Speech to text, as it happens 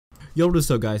Yo,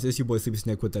 what's up guys, it's your boy Sleepy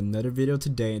Snake with another video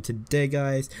today, and today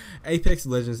guys, Apex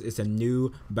Legends is a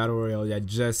new battle royale that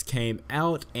just came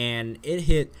out and it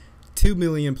hit 2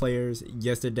 million players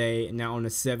yesterday. Now on the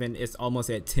 7th, it's almost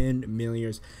at 10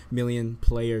 million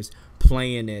players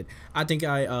playing it. I think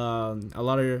a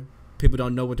lot of people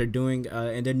don't know what they're doing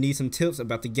and they need some tips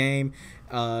about the game.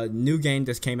 New game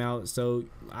just came out, so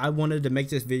I wanted to make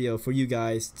this video for you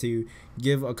guys to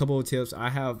give a couple of tips.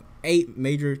 I have 8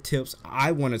 major tips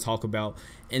I want to talk about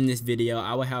in this video.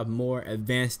 I will have more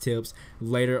advanced tips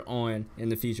later on in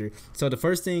the future. So the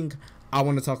first thing I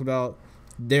want to talk about,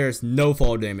 there's no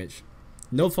fall damage.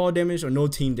 No fall damage or no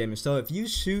team damage. So if you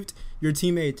shoot your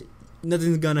teammate,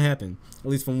 nothing's gonna happen. At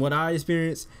least from what I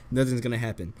experienced, nothing's gonna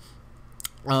happen.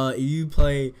 You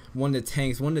play one of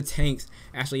the tanks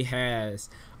actually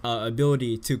has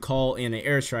ability to call in an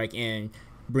airstrike and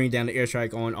bring down the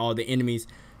airstrike on all the enemies.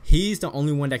 He's the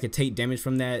only one that can take damage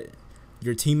from that.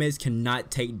 Your teammates cannot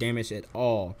take damage at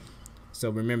all. So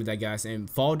remember that, guys. And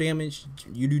fall damage,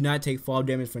 you do not take fall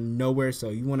damage from nowhere. So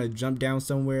you want to jump down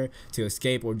somewhere to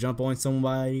escape or jump on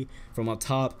somebody from on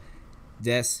top,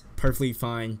 that's perfectly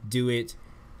fine. Do it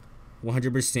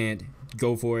 100%.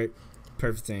 Go for it.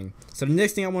 Perfect thing. So the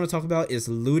next thing I want to talk about is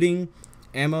looting,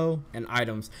 ammo, and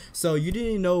items. So you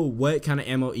didn't know what kind of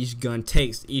ammo each gun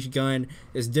takes. Each gun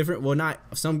is different. Well, not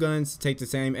some guns take the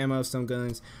same ammo, some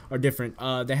guns are different.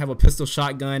 They have a pistol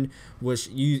shotgun, which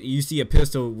you see a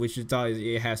pistol which you thought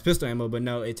it has pistol ammo, but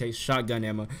no, it takes shotgun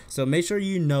ammo. So make sure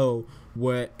you know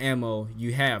what ammo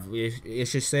you have. It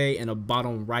should say in the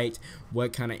bottom right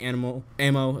what kind of ammo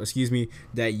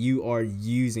that you are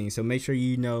using. So make sure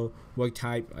you know what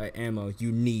type of ammo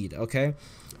you need. Okay,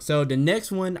 so the next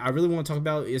one I really want to talk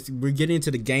about is we're getting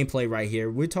into the gameplay right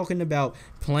here. We're talking about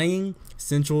playing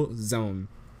central zone.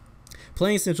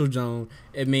 Playing central zone,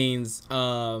 it means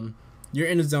you're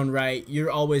in the zone, right?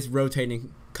 You're always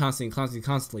rotating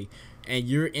constantly, and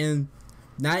you're in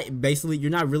you're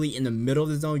not really in the middle of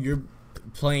the zone. You're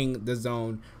playing the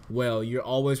zone well. You're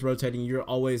always rotating. You're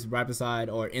always right beside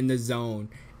or in the zone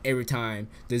every time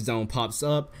the zone pops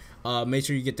up. Make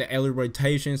sure you get the early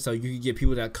rotation so you can get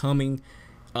people that are coming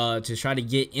to try to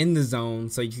get in the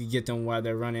zone, so you can get them while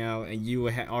they're running out, and you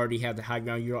will already have the high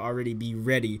ground. You'll already be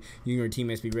ready. You and your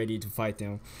teammates be ready to fight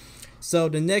them. So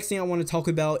the next thing I want to talk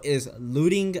about is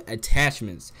looting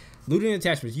attachments. Looting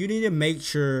attachments, you need to make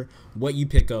sure what you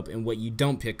pick up and what you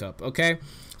don't pick up. Okay,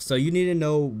 so you need to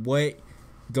know what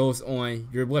goes on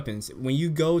your weapons. When you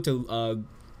go to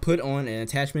put on an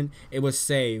attachment, it will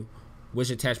say which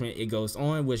attachment it goes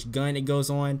on, which gun it goes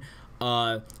on.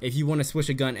 If you want to switch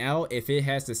a gun out, if it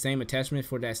has the same attachment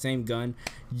for that same gun,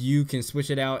 you can switch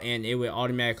it out and it will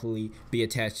automatically be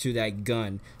attached to that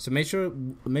gun. So make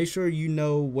sure you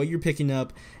know what you're picking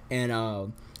up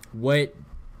and what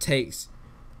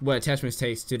attachments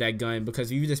takes to that gun,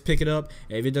 because if you just pick it up,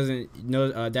 if it doesn't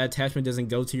that attachment doesn't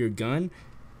go to your gun,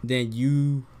 then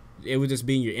it would just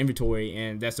be in your inventory,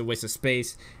 and that's a waste of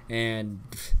space, and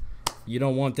you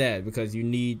don't want that because you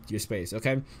need your space.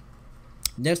 Okay,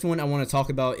 next one I want to talk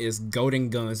about is golden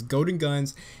guns. Golden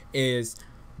guns is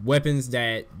weapons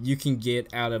that you can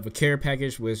get out of a care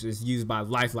package, which is used by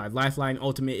Lifeline. Lifeline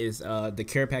Ultimate is the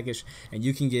care package, and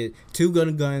you can get 2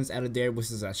 golden guns out of there, which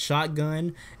is a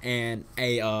shotgun and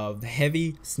a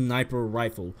heavy sniper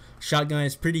rifle. Shotgun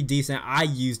is pretty decent. I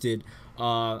used it.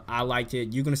 I liked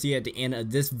it. You're gonna see at the end of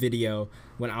this video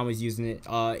when I was using it.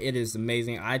 It is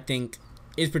amazing. I think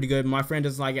it's pretty good. My friend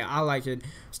doesn't like it. I like it.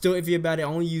 Still iffy about it. I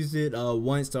only used it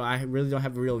once, so I really don't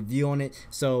have a real view on it.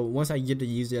 So once I get to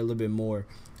use it a little bit more,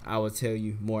 I will tell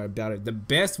you more about it. The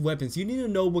best weapons, you need to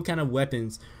know what kind of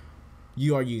weapons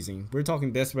you are using. We're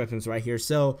talking best weapons right here.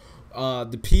 So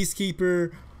the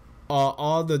Peacekeeper,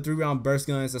 all the 3-round burst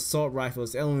guns, assault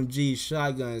rifles, LMG,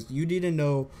 shotguns, you need to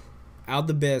know out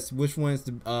the best which one's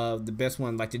the best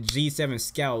one. Like the G7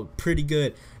 Scout, pretty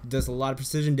good, does a lot of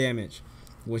precision damage.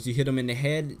 Once you hit them in the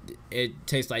head, it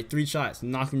takes like 3 shots,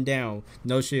 knock them down,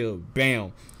 no shield,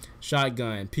 bam.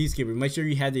 Shotgun, Peacekeeper, make sure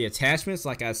you have the attachments.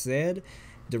 Like I said,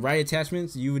 the right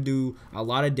attachments, you would do a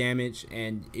lot of damage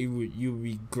and you would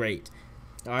be great.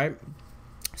 Alright,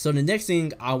 so the next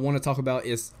thing I want to talk about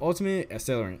is ultimate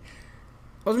accelerant.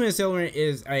 Ultimate accelerant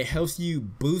is it helps you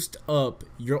boost up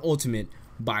your ultimate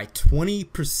by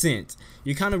 20%.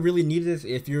 You kind of really need this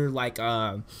if you're like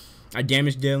a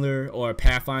damage dealer or a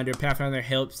Pathfinder. Pathfinder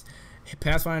helps.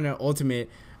 Pathfinder Ultimate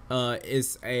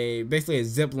is basically a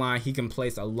zip line. He can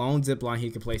place a long zip line. He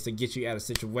can place to get you out of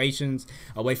situations,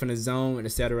 away from the zone,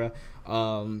 etc.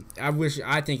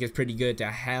 I think it's pretty good to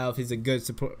have. He's a good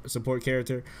support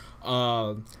character.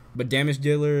 But damage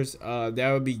dealers,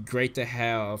 that would be great to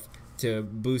have to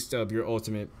boost up your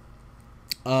ultimate.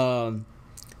 The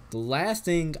last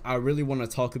thing I really want to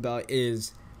talk about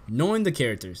is knowing the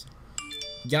characters.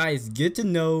 Guys, get to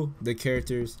know the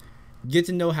characters, get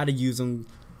to know how to use them,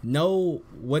 know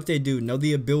what they do, know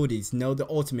the abilities, know the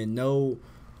ultimate, know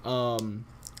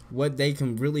what they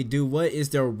can really do. What is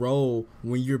their role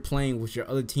when you're playing with your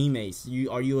other teammates?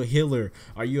 Are you a healer?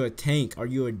 Are you a tank? Are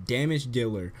you a damage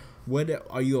dealer? What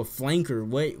are you, a flanker?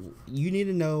 What you need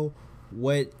to know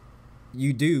what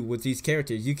you do with these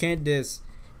characters. You can't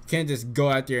just go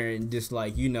out there and just,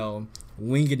 like, you know,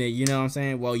 winging it, you know what I'm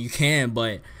saying? Well, you can,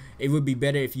 but it would be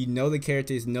better if you know the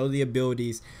characters, know the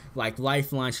abilities. Like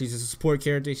Lifeline, she's a support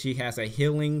character. She has a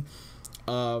healing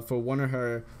for one of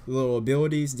her little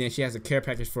abilities. Then she has a care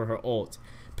package for her ult.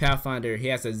 Pathfinder, he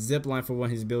has a zip line for one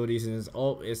of his abilities, and his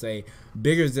ult is a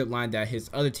bigger zip line that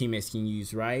his other teammates can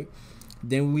use, right?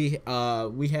 Then we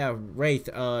have Wraith.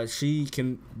 She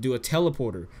can do a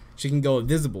teleporter. She can go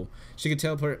invisible. She can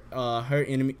teleport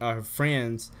her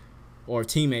friends or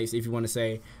teammates, if you want to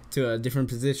say, to a different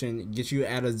position, get you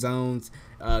out of zones,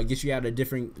 get you out of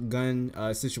different gun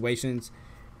situations.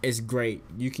 It's great.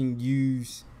 You can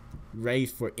use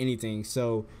Wraith for anything.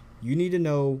 So you need to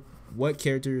know what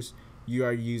characters you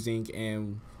are using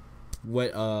and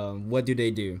what do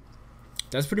they do.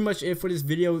 That's pretty much it for this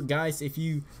video, guys. If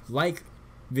you like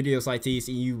videos like these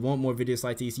and you want more videos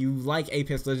like these, you like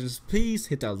Apex Legends, please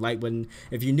hit that like button.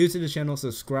 If you're new to the channel,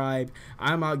 subscribe.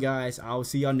 I'm out, guys. I'll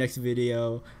see y'all next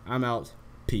video. I'm out.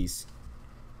 Peace.